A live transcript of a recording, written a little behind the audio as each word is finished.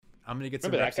I'm gonna get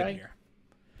some Remember reps that in guy? here.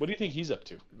 What do you think he's up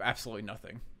to? Absolutely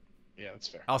nothing. Yeah, that's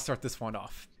fair. I'll start this one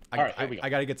off. All right, here we go. I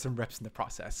got to get some reps in the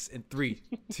process. In 3,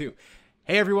 2.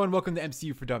 Hey everyone, welcome to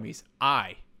MCU for Dummies.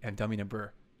 I am dummy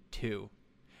number 2.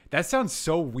 That sounds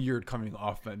so weird coming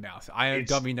off my mouth. I am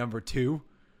dummy number 2.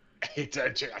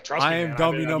 Trust me, I am man.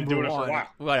 dummy I've been number doing it for a 1. while.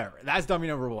 Whatever. That's dummy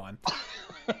number 1.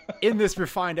 In this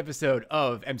refined episode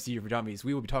of MCU for Dummies,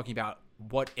 we will be talking about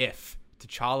what if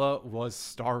T'Challa was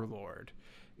Star-Lord.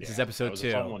 This is episode 2.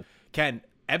 A fun one. Ken,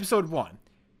 episode 1.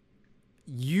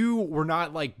 You were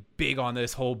not like big on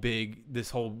this whole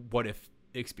what if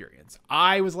experience.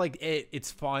 I was like, it's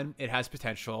fun. It has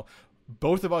potential.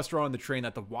 Both of us are on the train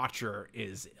that the Watcher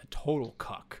is a total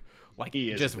cuck. Like, He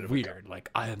is just a bit of a weird.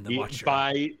 Like, I am the Watcher.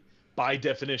 By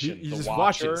definition, He the just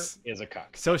Watcher watches. is a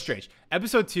cuck. So strange.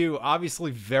 Episode 2,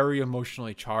 obviously very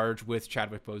emotionally charged with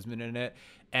Chadwick Boseman in it.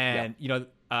 And,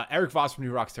 Eric Voss from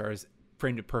New Rockstars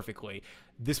framed it perfectly.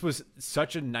 This was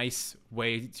such a nice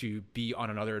way to be on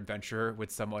another adventure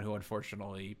with someone who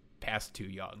unfortunately passed too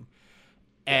young.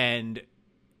 And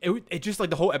it just, like,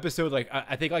 the whole episode, like,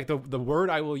 I think, like, the word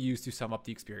I will use to sum up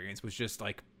the experience was just,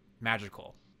 like,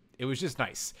 magical. It was just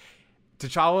nice.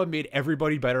 T'Challa made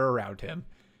everybody better around him.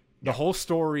 The whole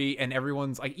story and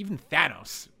everyone's, like, even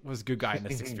Thanos was a good guy in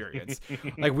this experience.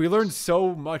 Like, we learned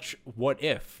so much what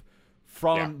if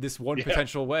from this one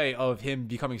potential way of him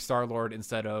becoming Star-Lord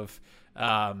instead of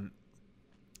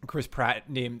Chris Pratt.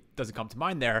 Name doesn't come to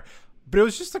mind there, but it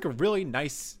was just like a really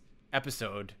nice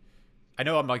episode. I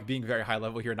know I'm like being very high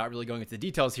level here, not really going into the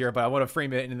details here, but I want to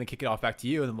frame it and then kick it off back to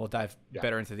you, and then we'll dive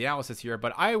better into the analysis here.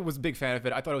 But I was a big fan of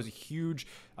it. I thought it was a huge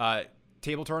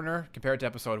table turner compared to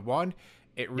episode 1.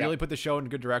 It really put the show in a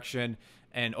good direction,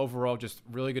 and overall, just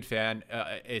really good fan.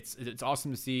 It's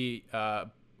awesome to see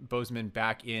Boseman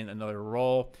back in another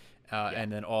role,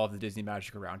 and then all of the Disney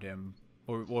magic around him.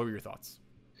 What were your thoughts?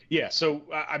 Yeah, so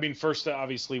I mean, first,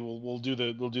 obviously, we'll do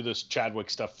this Chadwick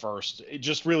stuff first. It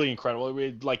just really incredible.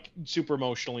 Like, super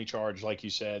emotionally charged, like you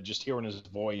said. Just hearing his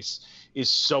voice is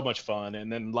so much fun.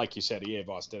 And then, like you said, EA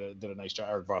Voss did a nice job.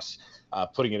 Eric Voss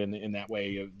putting it in that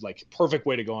way, like, perfect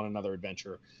way to go on another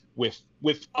adventure with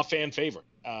a fan favorite,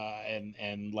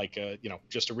 and like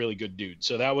just a really good dude.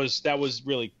 So that was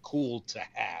really cool to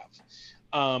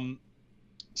have.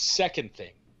 Second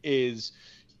thing is,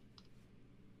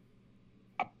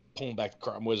 pulling back the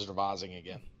car. I'm Wizard of Ozing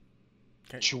again.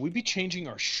 Okay. Should we be changing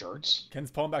our shirts? Ken's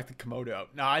pulling back the Komodo.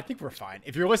 No, I think we're fine.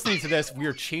 If you're listening to this, we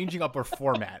are changing up our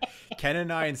format. Ken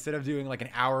and I, instead of doing like an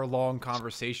hour-long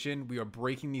conversation, we are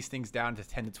breaking these things down to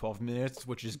 10 to 12 minutes,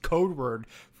 which is code word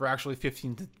for actually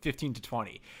 15 to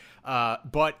 20.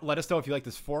 But let us know if you like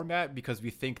this format, because we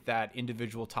think that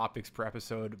individual topics per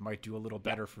episode might do a little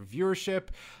better for viewership,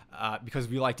 because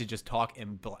we like to just talk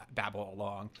and babble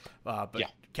along. But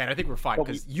Ken, I think we're fine,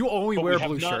 because you only wear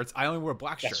blue shirts. I only wear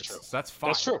black shirts. True. So that's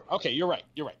fine. That's true. Okay, you're right.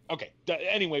 Okay.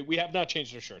 Anyway, we have not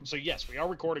changed our shirts. So yes, we are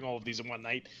recording all of these in one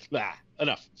night.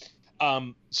 Enough.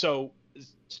 So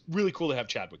it's really cool to have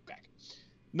Chadwick back.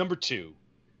 Number 2,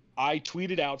 I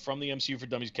tweeted out from the MCU for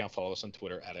Dummies account. Follow us on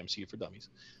Twitter at MCU for Dummies.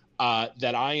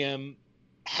 That I am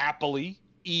happily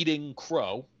eating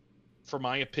crow for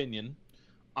my opinion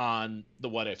on the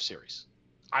What If series.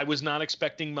 I was not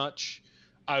expecting much.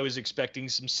 I was expecting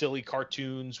some silly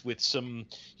cartoons with some,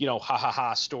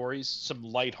 ha stories, some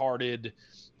lighthearted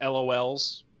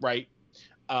LOLs, right?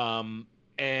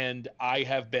 And I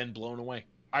have been blown away.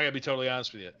 I gotta be totally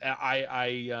honest with you.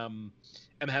 I am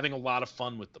having a lot of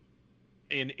fun with them,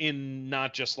 in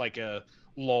not just like a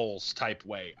lulz type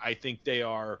way. I think they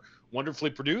are wonderfully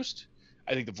produced.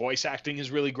 I think the voice acting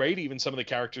is really great. Even some of the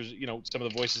characters, some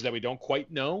of the voices that we don't quite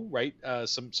know, right?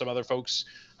 Some other folks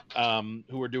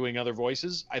who are doing other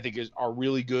voices, I think are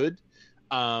really good.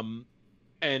 And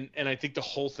I think the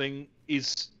whole thing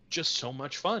is just so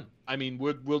much fun. I mean,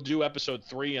 we'll do episode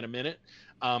 3 in a minute.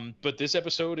 But this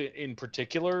episode in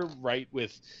particular, right,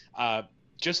 with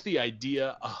just the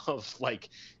idea of like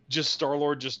just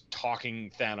Star-Lord just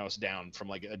talking Thanos down from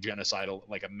like a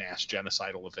mass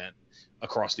genocidal event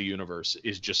across the universe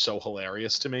is just so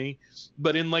hilarious to me.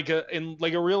 But in like a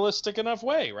realistic enough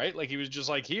way, right? Like he was just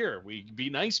like, here, we be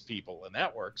nice people, and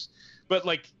that works. But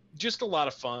like just a lot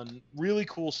of fun, really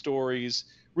cool stories,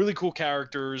 really cool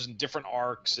characters and different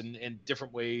arcs and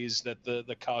different ways that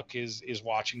the cuck is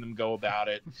watching them go about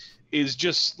it is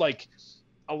just like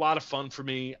a lot of fun for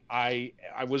me. I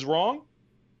was wrong.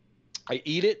 I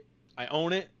eat it. I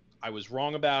own it. I was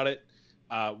wrong about it.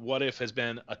 What If has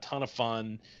been a ton of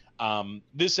fun.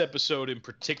 This episode in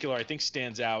particular, I think,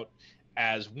 stands out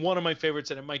as one of my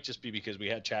favorites, and it might just be because we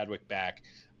had Chadwick back.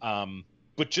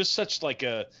 But just such like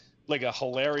a like a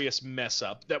hilarious mess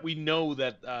up that we know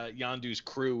that Yondu's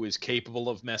crew is capable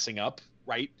of messing up,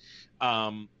 right?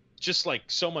 Just like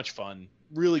so much fun,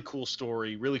 really cool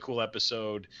story, really cool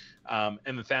episode, and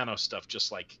the Thanos stuff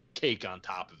just like cake on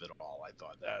top of it all. I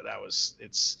thought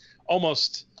it's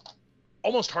almost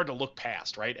hard to look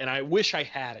past, right? And I wish I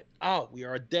had it. Oh, we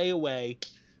are a day away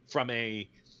from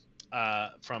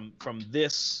from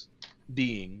this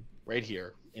being right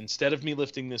here. Instead of me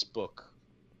lifting this book,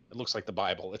 it looks like the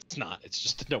Bible. It's not. It's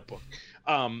just a notebook.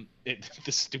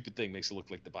 This stupid thing makes it look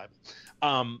like the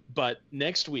Bible. But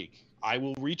next week, I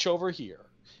will reach over here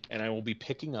and I will be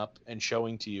picking up and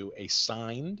showing to you a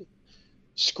signed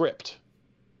script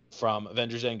from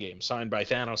Avengers Endgame, signed by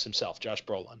Thanos himself, Josh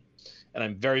Brolin. And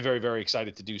I'm very, very, very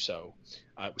excited to do so.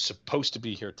 It was supposed to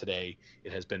be here today.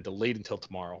 It has been delayed until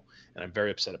tomorrow, and I'm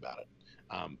very upset about it.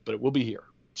 But it will be here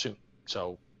soon.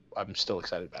 So I'm still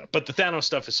excited about it. But the Thanos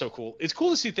stuff is so cool. It's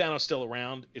cool to see Thanos still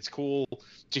around. It's cool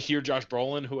to hear Josh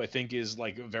Brolin, who I think is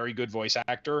like a very good voice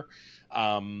actor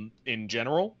in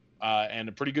general, and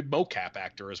a pretty good mocap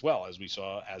actor as well, as we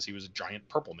saw as he was a giant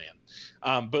purple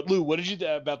man. But Lou, what did you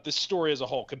think about this story as a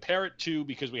whole? Compare it to,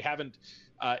 because we haven't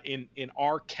in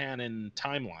our canon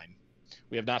timeline,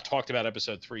 we have not talked about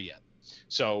episode 3 yet.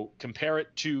 So compare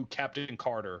it to Captain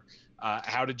Carter.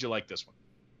 How did you like this one?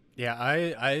 Yeah,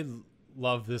 I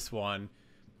love this one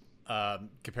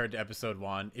compared to episode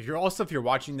 1. If you're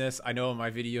watching this, I know on my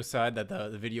video side that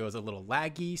the video is a little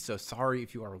laggy, so sorry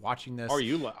if you are watching this. Are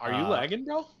you lagging,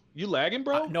 bro? You lagging,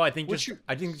 bro? No, I think just the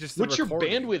what's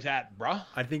recording. your bandwidth at, bro?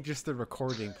 I think just the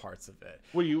recording parts of it.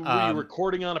 Were you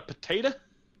recording on a potato?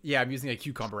 Yeah, I'm using a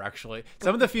cucumber actually.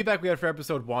 Some of the feedback we had for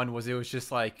episode 1 was it was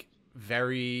just like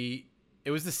it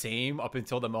was the same up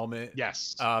until the moment.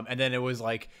 Yes. And then it was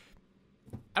like,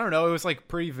 I don't know, it was like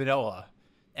pretty vanilla.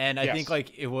 And I think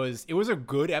like it was a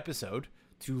good episode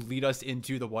to lead us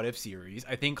into the What If series.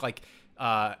 I think like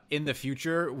in the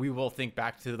future we will think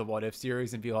back to the What If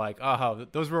series and be like, oh,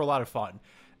 those were a lot of fun.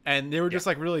 And they were just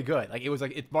like really good. Like it was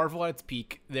like it's Marvel at its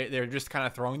peak. They're just kind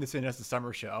of throwing this in as a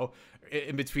summer show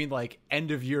in between like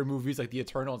end of year movies like The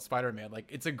Eternal and Spider-Man. Like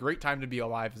it's a great time to be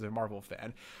alive as a Marvel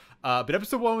fan. But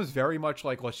episode 1 was very much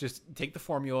like, let's just take the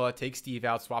formula, take Steve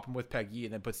out, swap him with Peggy,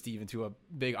 and then put Steve into a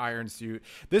big iron suit.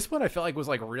 This one I felt like was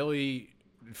like really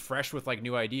fresh with like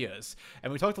new ideas.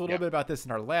 And we talked a little bit about this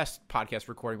in our last podcast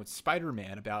recording with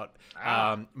Spider-Man about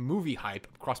movie hype,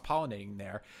 cross-pollinating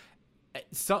there.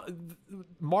 So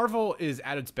Marvel is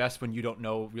at its best when you don't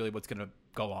know really what's going to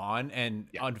go on, and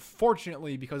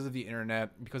unfortunately because of the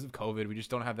internet, because of COVID, we just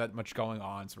don't have that much going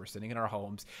on, so we're sitting in our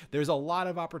homes. There's a lot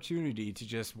of opportunity to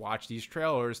just watch these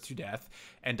trailers to death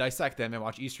and dissect them and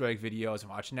watch Easter egg videos and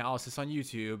watch analysis on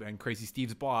YouTube and Crazy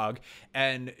Steve's blog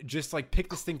and just like pick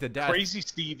this thing to death. Crazy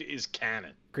Steve is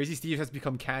canon. Crazy Steve has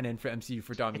become canon for MCU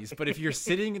for Dummies. But if you're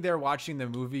sitting there watching the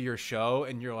movie or show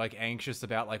and you're like anxious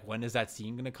about like when is that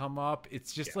scene going to come up,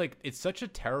 it's just like it's such a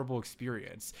terrible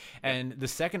experience. And the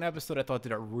second episode I thought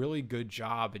did a really good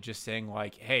job at just saying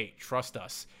like, hey, trust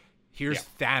us. Here's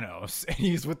Thanos and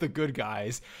he's with the good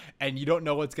guys and you don't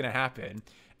know what's going to happen.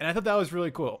 And I thought that was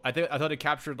really cool. I thought it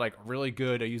captured like really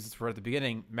good, I used this word at the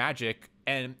beginning, magic.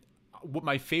 And what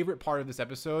my favorite part of this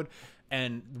episode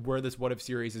and where this What If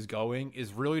series is going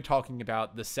is really talking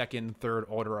about the second, third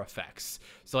order effects.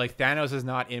 So like Thanos is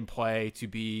not in play to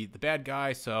be the bad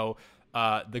guy. So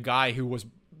the guy who was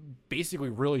basically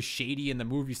really shady in the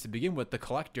movies to begin with, the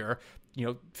Collector, you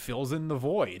know, fills in the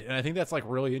void. And I think that's like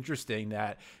really interesting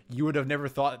that you would have never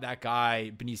thought that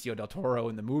guy, Benicio del Toro,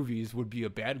 in the movies would be a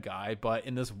bad guy. But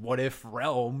in this What If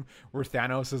realm where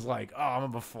Thanos is like, oh,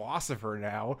 I'm a philosopher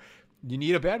now, you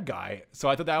need a bad guy. So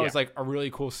I thought that was like a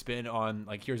really cool spin on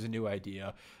like, here's a new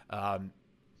idea.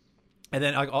 And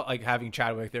then like having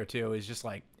Chadwick there too is just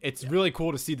like, it's really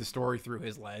cool to see the story through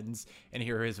his lens and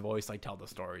hear his voice like tell the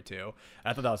story too.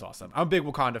 And I thought that was awesome. I'm a big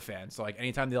Wakanda fan, so like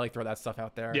anytime they like throw that stuff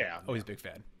out there, always a big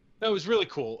fan. That was really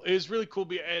cool. It was really cool.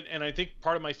 And I think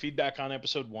part of my feedback on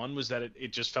episode 1 was that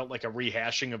it just felt like a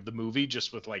rehashing of the movie,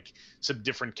 just with like some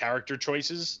different character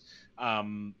choices.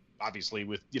 Obviously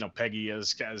with, you know, Peggy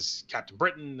as Captain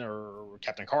Britain or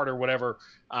Captain Carter, whatever.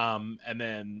 And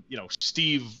then, you know,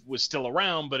 Steve was still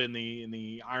around, but in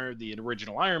the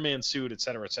original Iron Man suit, et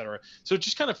cetera, et cetera. So it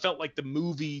just kind of felt like the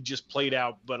movie just played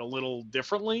out, but a little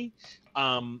differently.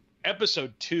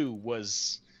 Episode 2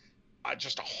 was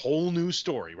just a whole new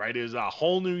story, right? It was a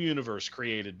whole new universe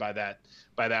created by that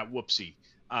whoopsie.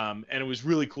 And it was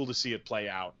really cool to see it play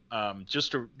out.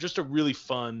 Just a really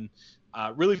fun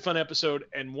episode,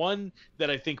 and one that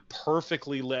I think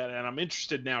perfectly led. And I'm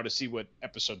interested now to see what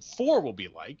episode 4 will be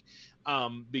like,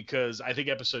 because I think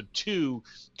episode 2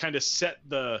 kind of set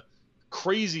the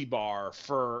crazy bar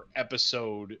for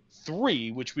episode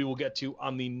 3, which we will get to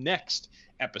on the next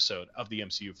episode of the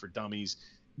MCU for Dummies.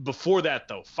 Before that,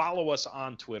 though, follow us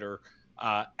on Twitter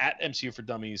at MCU for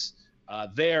Dummies.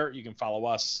 There, you can follow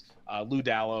us, Lou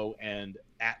Dallo, and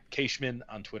at Kashman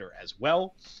on Twitter as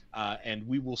well. And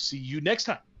we will see you next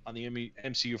time on the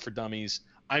MCU for Dummies.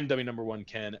 I'm dummy number 1,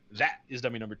 Ken. That is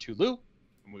dummy number 2, Lou.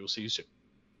 And we will see you soon.